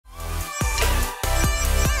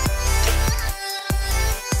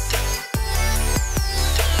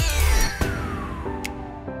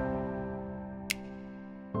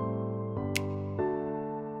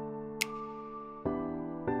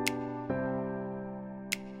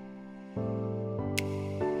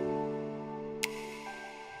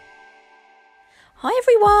Hi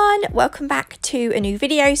everyone, welcome back to a new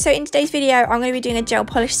video. So in today's video I'm going to be doing a gel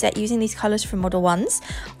polish set using these colours from Modelones.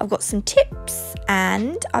 I've got some tips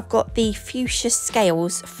and I've got the fuchsia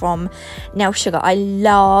scales from Nail Sugar. I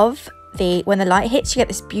love when the light hits you get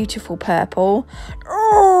this beautiful purple.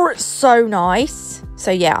 Oh, it's so nice.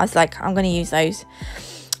 So yeah, I was like, I'm going to use those.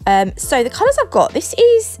 So the colours I've got, this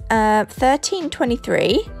is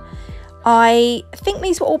 1323. I think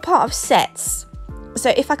these were all part of sets. So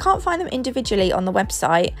if I can't find them individually on the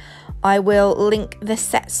website, I will link the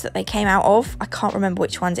sets that they came out of. I can't remember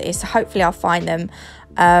which ones it is, so hopefully I'll find them.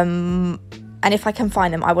 And if I can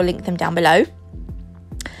find them, I will link them down below.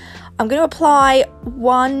 I'm going to apply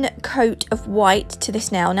one coat of white to this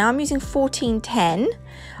nail. Now I'm using 1410.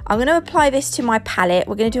 I'm going to apply this to my palette.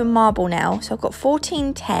 We're going to do a marble nail. So I've got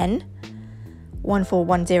 1410,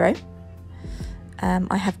 1410.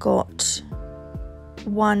 I have got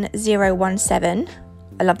 1017.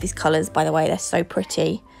 I love these colours, by the way, they're so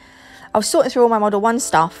pretty. I was sorting through all my Model 1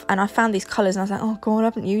 stuff and I found these colours and I was like, oh god, I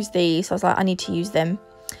haven't used these. So I was like, I need to use them.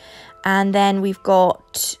 And then we've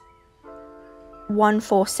got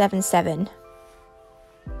 1477.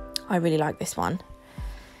 I really like this one.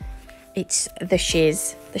 It's the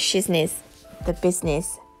shizness, the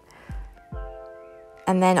business.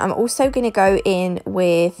 And then I'm also going to go in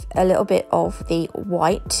with a little bit of the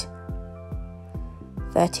white.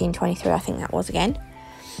 1323, I think that was again.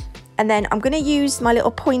 And then I'm going to use my little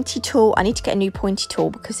pointy tool. I need to get a new pointy tool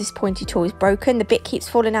because this pointy tool is broken. The bit keeps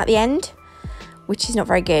falling out the end, which is not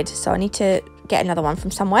very good. So I need to get another one from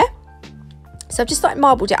somewhere. So I've just like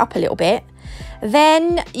marbled it up a little bit.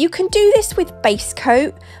 Then you can do this with base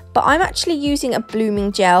coat, but I'm actually using a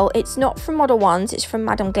blooming gel. It's not from Modelones, it's from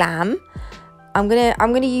Madame Glam. I'm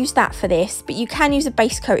gonna use that for this, but you can use a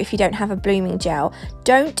base coat if you don't have a blooming gel.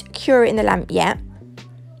 Don't cure it in the lamp yet.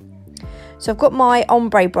 So I've got my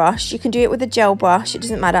ombre brush. You can do it with a gel brush, it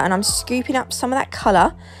doesn't matter. And I'm scooping up some of that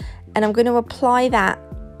colour and I'm going to apply that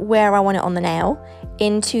where I want it on the nail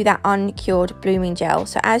into that uncured blooming gel.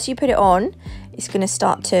 So as you put it on, it's going to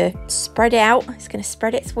start to spread out. It's going to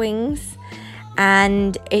spread its wings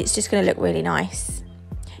and it's just going to look really nice.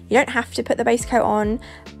 You don't have to put the base coat on,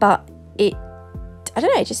 but I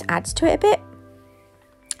don't know, it just adds to it a bit.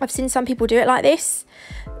 I've seen some people do it like this.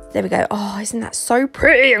 There we go. Oh, isn't that so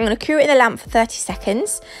pretty? I'm going to cure it in the lamp for 30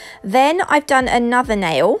 seconds. Then I've done another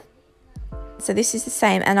nail. So this is the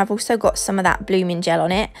same. And I've also got some of that blooming gel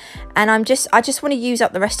on it. And I just want to use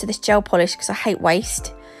up the rest of this gel polish because I hate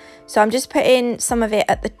waste. So I'm just putting some of it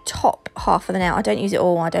at the top half of the nail. I don't use it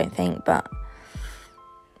all, I don't think, but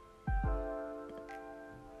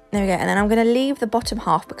there we go. And then I'm going to leave the bottom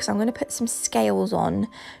half because I'm going to put some scales on.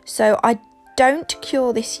 So I don't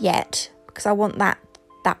cure this yet because I want that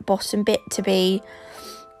bottom bit to be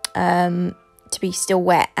still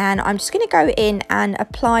wet. And I'm just going to go in and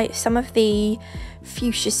apply some of the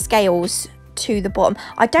fuchsia scales to the bottom.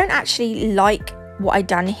 I don't actually like what I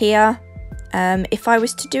done here. If I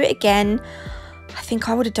was to do it again, I think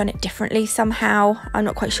I would have done it differently somehow. I'm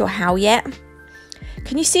not quite sure how yet.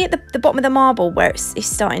 Can you see at the bottom of the marble where it's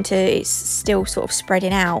still sort of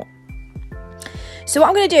spreading out? So what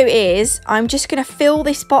I'm going to do is I'm just going to fill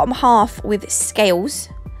this bottom half with scales.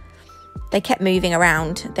 They kept moving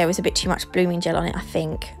around. There was a bit too much blooming gel on it, I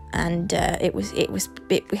think, and it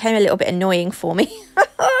became a little bit annoying for me.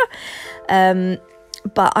 But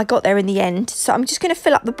I got there in the end. So I'm just going to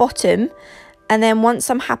fill up the bottom, and then once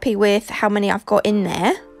I'm happy with how many I've got in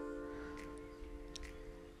there,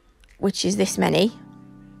 which is this many,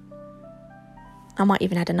 I might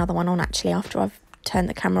even add another one on actually after I've turn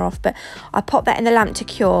the camera off, but I pop that in the lamp to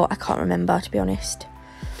cure. I can't remember, to be honest.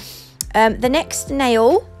 The next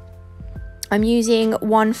nail I'm using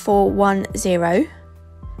 1410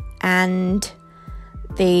 and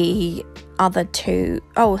the other two,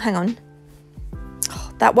 oh hang on,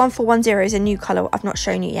 that 1410 is a new colour I've not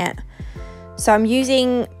shown you yet. So I'm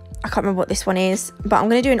using, I can't remember what this one is, but I'm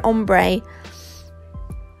going to do an ombre.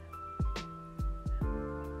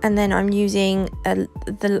 And then I'm using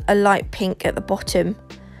a light pink at the bottom.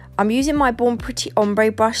 I'm using my Born Pretty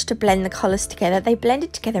ombre brush to blend the colours together. They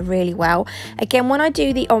blended together really well. Again, when I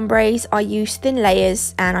do the ombres, I use thin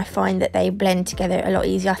layers and I find that they blend together a lot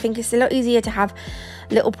easier. I think it's a lot easier to have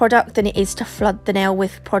little product than it is to flood the nail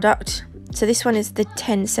with product. So this one is the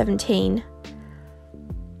 1017.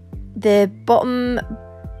 The bottom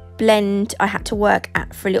blend I had to work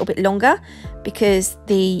at for a little bit longer because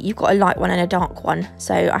you've got a light one and a dark one,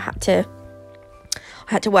 so I had to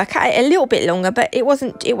work at it a little bit longer, but it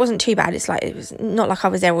wasn't too bad. It was not like I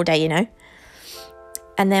was there all day, you know.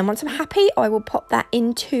 And then once I'm happy, I will pop that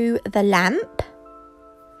into the lamp.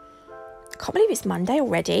 I can't believe it's Monday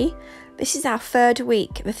already. This is our third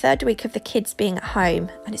week, the third week of the kids being at home,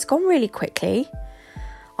 and it's gone really quickly,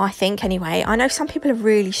 I think, anyway. I know some people are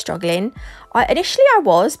really struggling. Initially I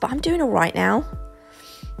was, but I'm doing all right now.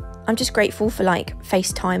 I'm just grateful for like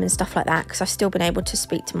FaceTime and stuff like that, because I've still been able to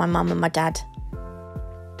speak to my mum and my dad.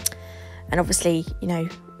 And obviously, you know,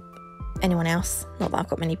 anyone else. Not that I've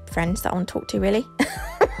got many friends that I want to talk to, really.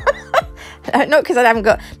 Not because I don't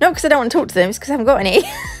want to talk to them, it's because I haven't got any.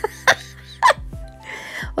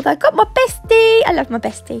 Although I've got my bestie. I love my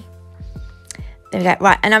bestie. There we go.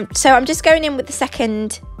 Right, and I'm just going in with the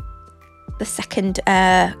second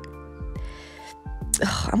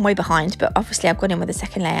I'm way behind, but obviously I've gone in with the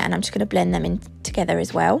second layer, and I'm just going to blend them in together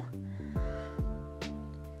as well.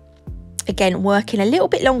 Again, working a little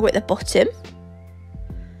bit longer at the bottom,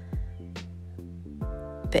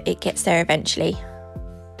 but it gets there eventually.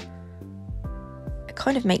 It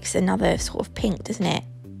kind of makes another sort of pink, doesn't it?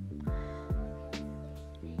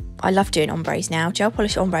 I love doing ombres now. Gel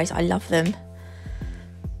polish ombres, I love them.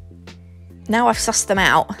 Now I've sussed them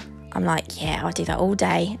out, I'm like, yeah, I'll do that all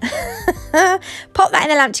day. Pop that in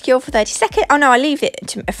the lamp to cure for 30 seconds. Oh no, I leave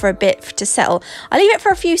it for a bit to settle. I leave it for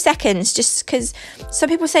a few seconds just because some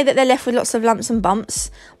people say that they're left with lots of lumps and bumps.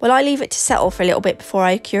 Well, I leave it to settle for a little bit before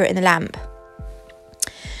I cure it in the lamp.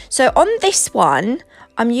 So on this one,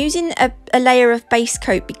 I'm using a layer of base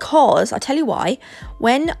coat because, I'll tell you why,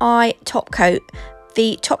 when I top coat,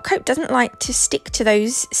 the top coat doesn't like to stick to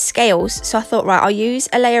those scales. So I thought, right, I'll use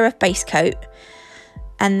a layer of base coat.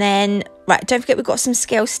 And then, right, don't forget we've got some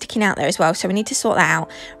scales sticking out there as well, so we need to sort that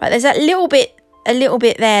out. Right, there's a little bit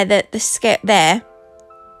there, that the scale there,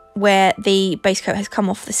 where the base coat has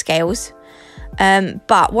come off the scales.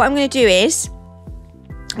 But what I'm going to do is,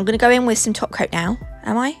 I'm going to go in with some top coat now.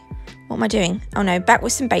 Am I? What am I doing? Oh no, back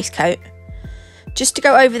with some base coat. Just to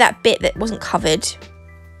go over that bit that wasn't covered.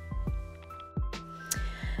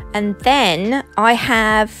 And then I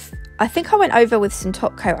think I went over with some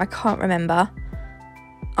top coat, I can't remember.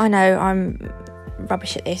 I know, I'm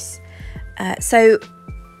rubbish at this. So,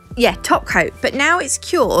 yeah, top coat. But now it's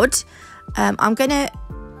cured, I'm going to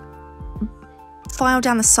file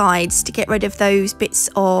down the sides to get rid of those bits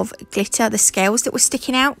of glitter, the scales that were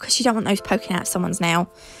sticking out, because you don't want those poking out of someone's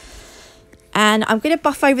nail. And I'm going to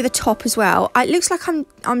buff over the top as well. It looks like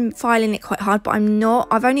I'm filing it quite hard, but I'm not.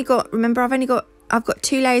 I've got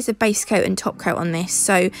 2 layers of base coat and top coat on this,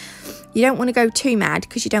 so you don't want to go too mad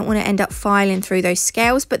because you don't want to end up filing through those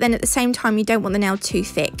scales, but then at the same time you don't want the nail too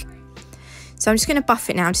thick. So I'm just going to buff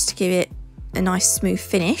it now just to give it a nice smooth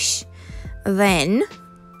finish. Then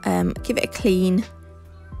give it a clean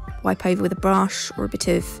wipe over with a brush or a bit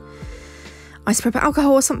of isopropyl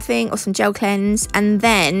alcohol or something, or some gel cleanse, and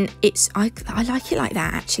then I like it like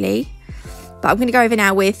that actually. But I'm going to go over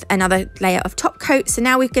now with another layer of top coat. So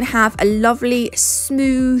now we're going to have a lovely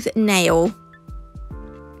smooth nail.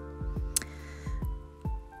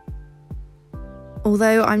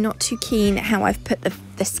 Although I'm not too keen how I've put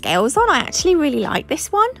the scales on, I actually really like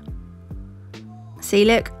this one. See,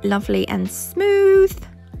 look, lovely and smooth.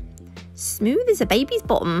 Smooth as a baby's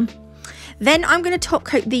bottom. Then I'm going to top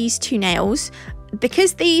coat these 2 nails.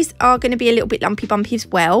 Because these are going to be a little bit lumpy bumpy as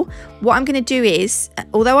well, what I'm going to do is,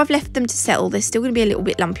 although I've left them to settle, they're still going to be a little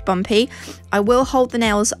bit lumpy bumpy. I will hold the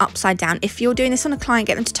nails upside down. If you're doing this on a client,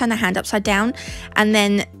 get them to turn their hand upside down, and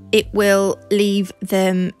then it will leave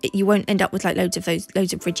them, you won't end up with like loads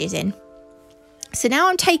of ridges in. So now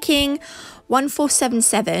I'm taking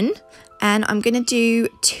 1477 and I'm going to do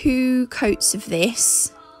 2 coats of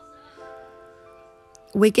this.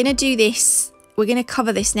 We're going to do this. We're going to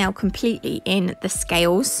cover this now completely in the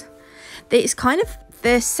scales. It's kind of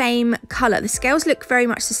the same colour. The scales look very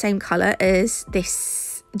much the same colour as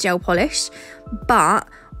this gel polish, but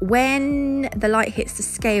when the light hits the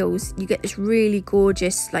scales, you get this really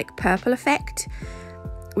gorgeous like purple effect,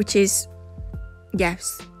 which is,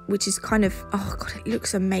 yes, which is kind of, oh god, it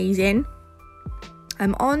looks amazing.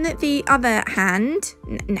 On the other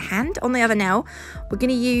on the other nail, we're going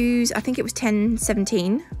to use, I think it was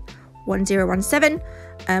 1017. 1017.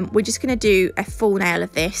 We're just going to do a full nail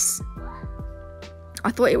of this. I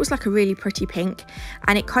thought it was like a really pretty pink,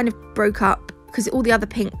 and it kind of broke up because all the other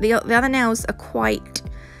pink, the other nails are quite,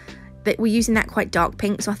 that we're using that quite dark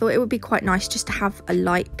pink, so I thought it would be quite nice just to have a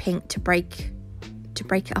light pink to break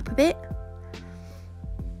it up a bit.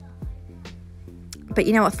 But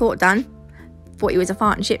you know what I thought done? Thought he was a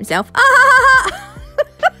fart and shit himself. Ah!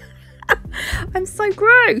 I'm so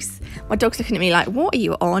gross. My dog's looking at me like, what are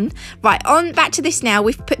you on? Right, on back to this now.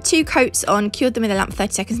 We've put 2 coats on, cured them in the lamp for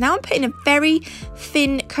 30 seconds. Now I'm putting a very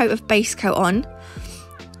thin coat of base coat on.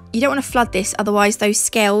 You don't want to flood this, otherwise those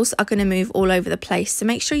scales are going to move all over the place. So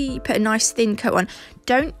make sure you put a nice thin coat on.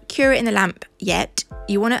 don't cure it in the lamp yet.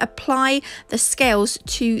 You want to apply the scales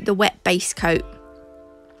to the wet base coat.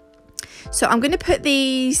 So I'm going to put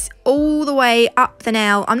these all the way up the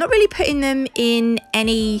nail. I'm not really putting them in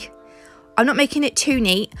any, I'm not making it too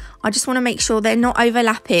neat. I just want to make sure they're not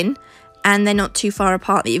overlapping and they're not too far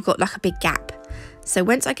apart, that you've got like a big gap. So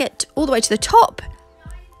once I get all the way to the top,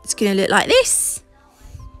 it's going to look like this.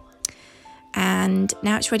 And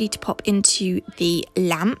now it's ready to pop into the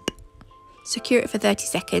lamp. Secure it for 30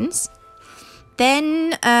 seconds.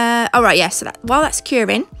 Then, all right, yeah, so while that's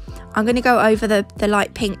curing, I'm going to go over the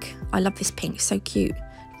light pink. I love this pink, so cute.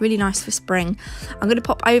 Really nice for spring. I'm going to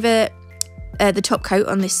pop over the top coat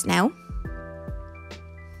on this nail.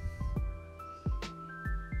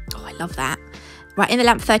 Oh, I love that. Right, in the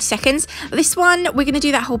lamp for 30 seconds. This one, we're going to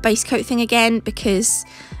do that whole base coat thing again because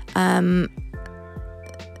the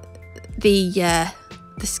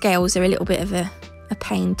scales are a little bit of a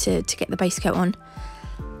pain to get the base coat on.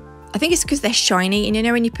 I think it's because they're shiny, and you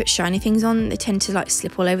know when you put shiny things on, they tend to like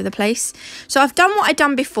slip all over the place. So I've done what I've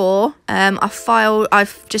done before.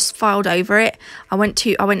 I've just filed over it. I went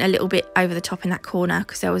a little bit over the top in that corner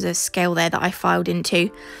because there was a scale there that I filed into.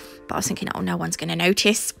 But I was thinking, oh, no one's going to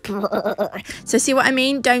notice. So see what I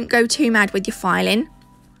mean? Don't go too mad with your filing.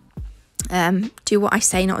 Do what I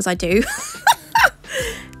say, not as I do.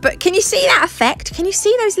 But can you see that effect? Can you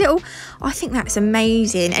see those little... Oh, I think that's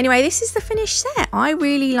amazing. Anyway, this is the finished set. I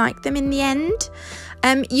really like them in the end.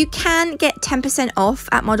 You can get 10% off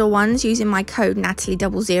at Modelones using my code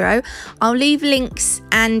Natalie00. I'll leave links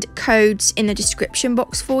and codes in the description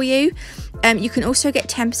box for you. You can also get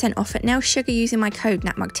 10% off at Nail Sugar using my code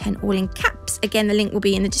NatMug10, all in caps. Again, the link will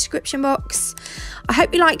be in the description box. I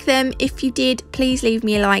hope you like them. If you did, please leave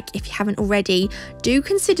me a like. If you haven't already, do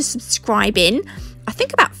consider subscribing. I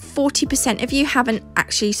think about 40% of you haven't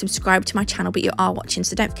actually subscribed to my channel, but you are watching,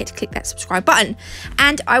 so don't forget to click that subscribe button.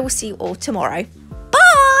 And I will see you all tomorrow.